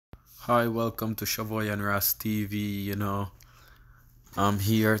Hi, welcome to Shavoy and Ras TV. I'm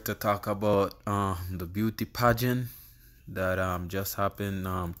here to talk about the beauty pageant that just happened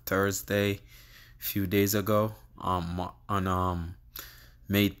Thursday, a few days ago, on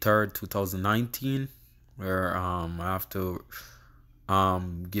May 3rd, 2019, where I have to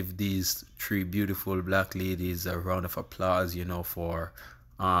give these three beautiful black ladies a round of applause, for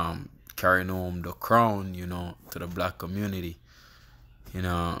carrying home the crown, to the black community.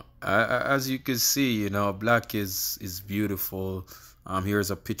 As you can see, black is beautiful.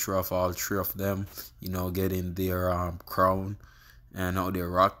 Here's a picture of all three of them, getting their crown and how they're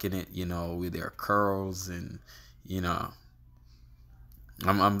rocking it, with their curls, and you know,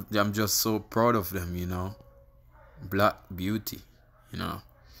 I'm just so proud of them, black beauty, you know.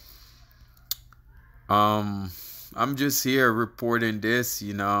 Um, I'm just here reporting this,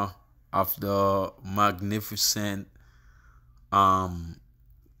 of the magnificent um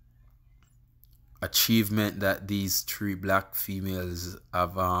achievement that these three black females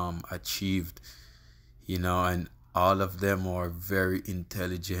have achieved, and all of them are very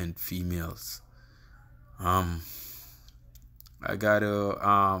intelligent females. um I gotta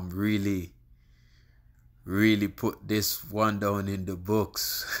really put this one down in the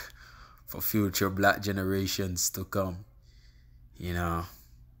books for future black generations to come, you know.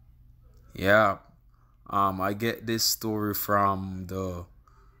 Yeah. I get this story from the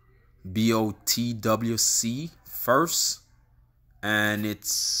BOTWC first, and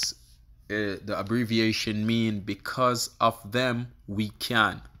it's the abbreviation mean because of them we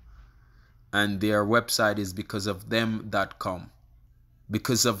can, and their website is becauseofthem.com.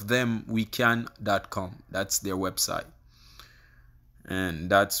 Becauseofthem.we can.com. That's their website, and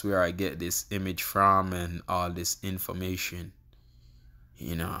that's where I get this image from and all this information,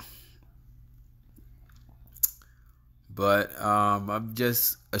 you know. But I'm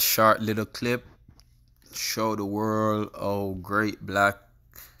just a short little clip, show the world how great black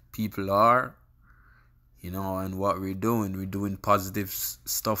people are, and what we're doing. We're doing positive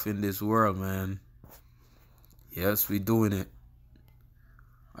stuff in this world, man. Yes, we're doing it.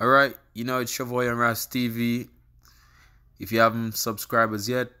 All right, it's Shavoy and Ras TV. If you haven't subscribed as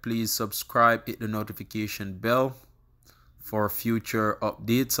yet, please subscribe, hit the notification bell for future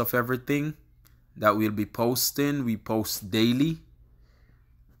updates of everything that we'll be posting. We post daily.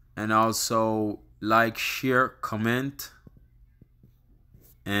 And also like, share, comment,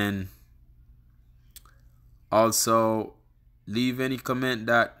 and also leave any comment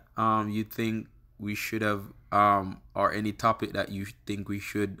that you think we should have, or any topic that you think we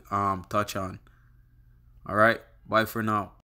should touch on. All right, bye for now.